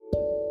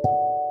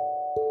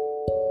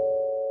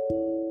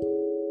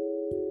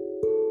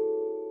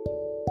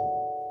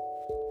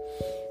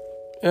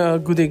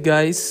Good day,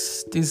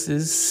 guys. This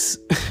is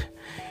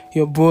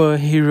your boy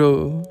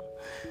Hero.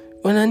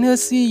 When I no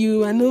see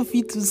you, I no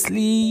fit to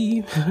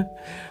sleep.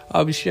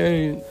 I'll be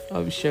sharing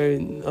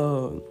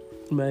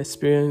my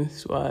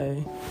experience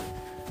why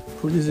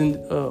voicing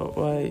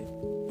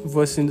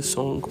the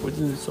song,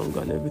 producing the song,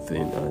 and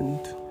everything.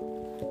 And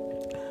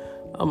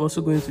I'm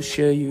also going to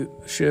share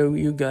with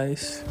you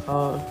guys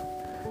how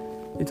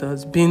it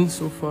has been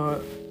so far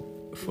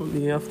for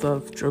me after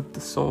I've dropped the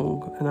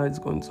song and how it's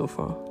going so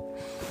far.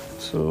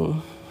 So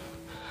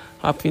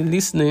happy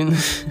listening.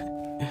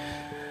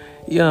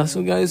 Yeah,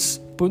 so guys,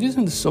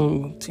 producing the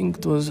song, I think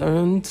it was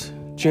around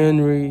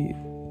January,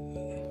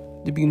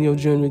 the beginning of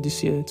January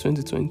this year,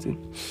 2020.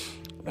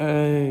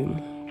 I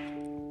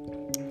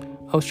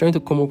was trying to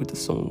come up with a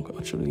song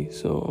actually.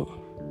 So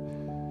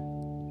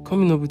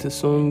coming up with a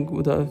song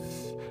would have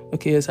I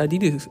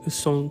did a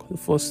song the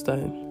first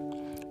time.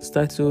 It's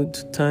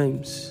titled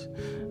Times.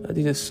 I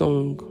did a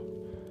song,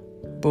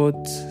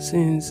 but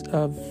since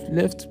I've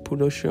left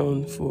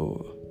production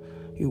for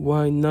a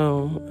while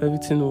now,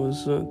 everything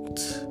wasn't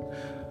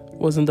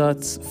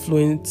that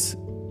fluent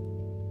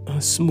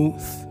and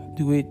smooth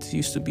the way it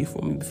used to be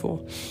for me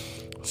before.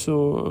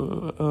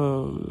 So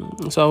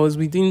I was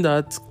within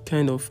that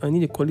I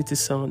need a quality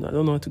sound. I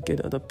don't know how to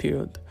get at that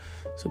period.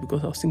 So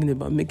because I was thinking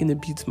about making a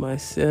beat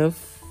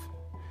myself,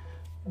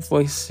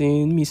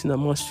 voicing, mixing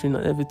and mastering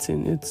and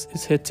everything,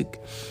 it's hectic.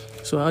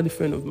 So I had a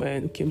friend of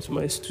mine who came to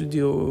my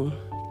studio,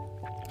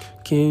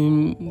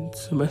 came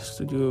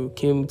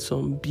with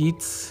some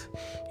beats,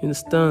 you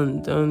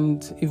understand,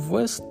 and he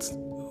voiced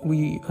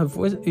the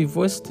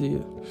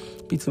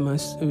beat to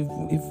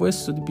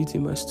the beat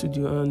in my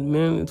studio, and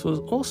man, it was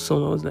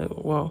awesome. I was like,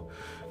 wow,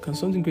 can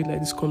something great like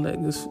this come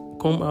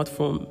out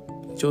from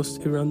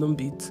just a random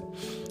beat?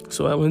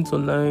 So I went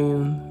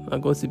online, I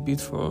got the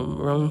beat from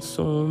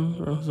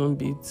Ransom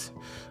Beats.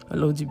 I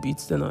loved the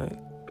beats, then I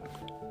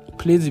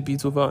played the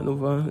beat over and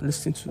over,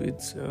 listened to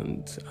it,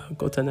 and I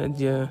got an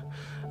idea,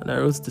 and I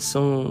wrote the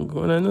song.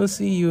 When I no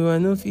see you, I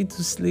no fit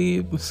to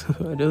sleep. So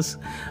I just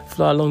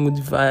flew along with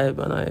the vibe,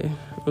 and I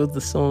wrote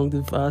the song,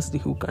 the verse, the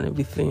hook, and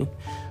everything.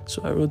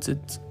 So I wrote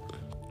it.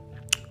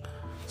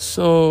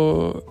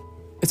 So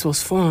it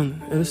was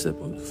fun. Every step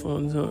was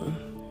fun. So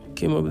I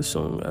came up with the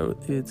song, I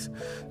wrote it,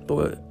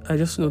 but I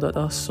just know that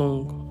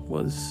song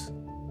was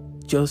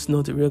just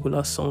not a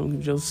regular song. You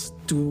just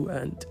do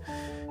and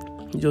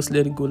you just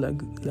let it go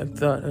like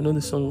that. I know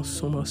the song was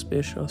somehow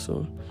special,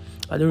 so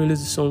I didn't release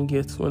the song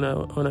yet. When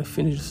I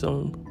finished the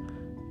song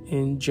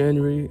in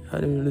January, I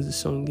didn't release the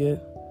song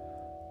yet.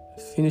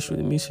 Finished with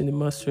the mixing, the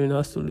mastering.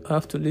 I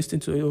have to listen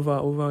to it over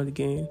and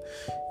again,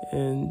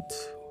 and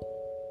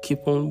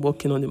keep on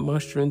working on the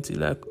mastering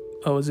till I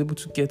was able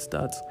to get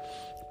that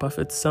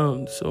perfect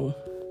sound. So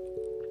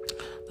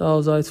that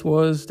was how it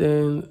was.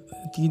 Then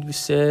did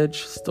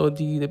research,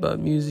 studied about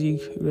music,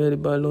 read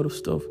about a lot of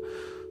stuff.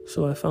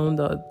 So I found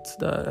out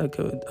that I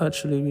could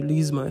actually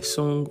release my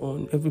song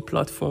on every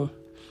platform.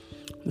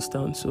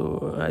 Understand?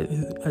 So I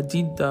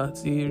did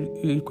that. It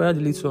required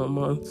a little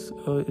amount,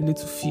 a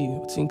little fee.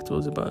 I think it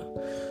was about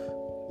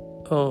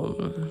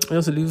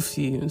just a little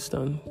fee.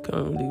 Understand?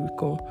 Can't really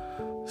recall.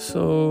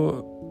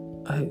 So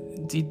I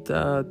did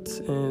that,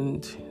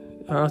 and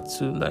I had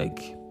to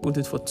put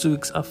it for 2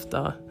 weeks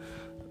after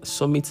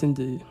submitting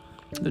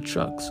the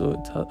track.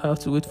 So I had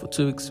to wait for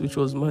 2 weeks, which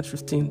was March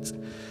 15th,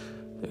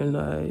 and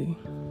I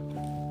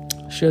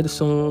shared the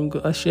song.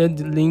 I shared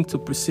the link to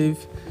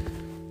pre-save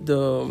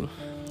the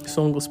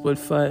song on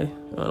Spotify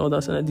and all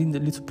that, and I did the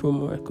little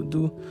promo I could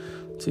do.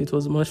 So it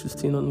was March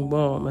 15th, and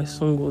wow, my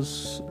song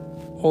was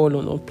all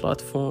on all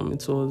platform.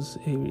 It was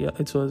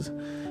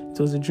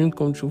a dream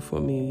come true for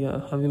me.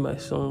 Yeah, having my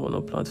song on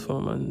a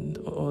platform and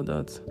all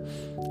that.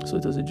 So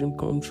it was a dream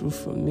come true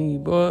for me.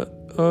 But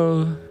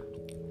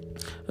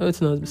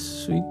everything has been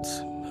sweet,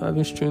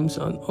 having streams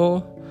and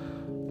all.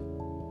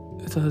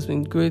 It has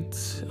been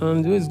great,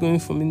 and the way it's going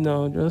for me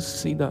now,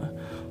 just see that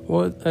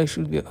what I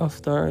should be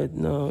after right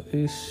now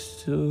is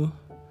to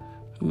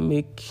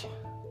make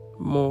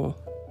more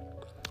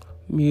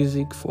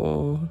music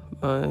for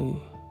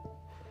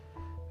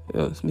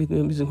make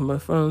more music for my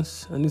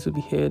fans. I need to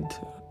be heard.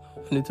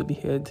 I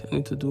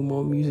need to do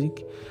more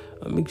music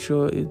and make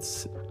sure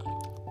it's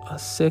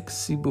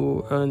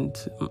accessible and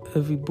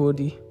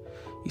everybody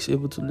is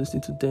able to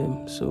listen to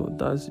them. So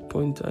that's the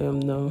point I am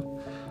now.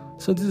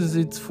 So this is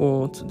it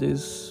for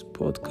today's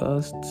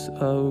podcast.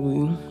 I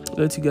will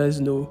let you guys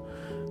know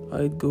how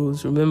it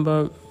goes.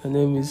 Remember, my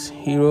name is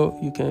Hero.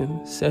 You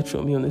can search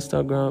for me on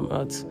Instagram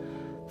at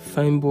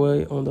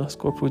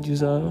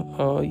fineboy_producer,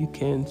 or you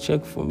can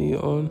check for me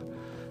on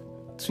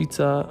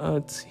Twitter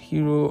at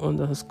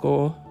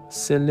hero_celebs,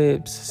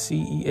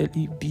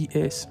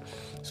 CELEBS.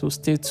 So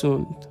stay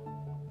tuned.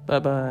 Bye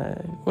bye.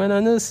 When I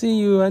no see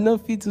you, I no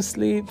fit to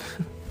sleep.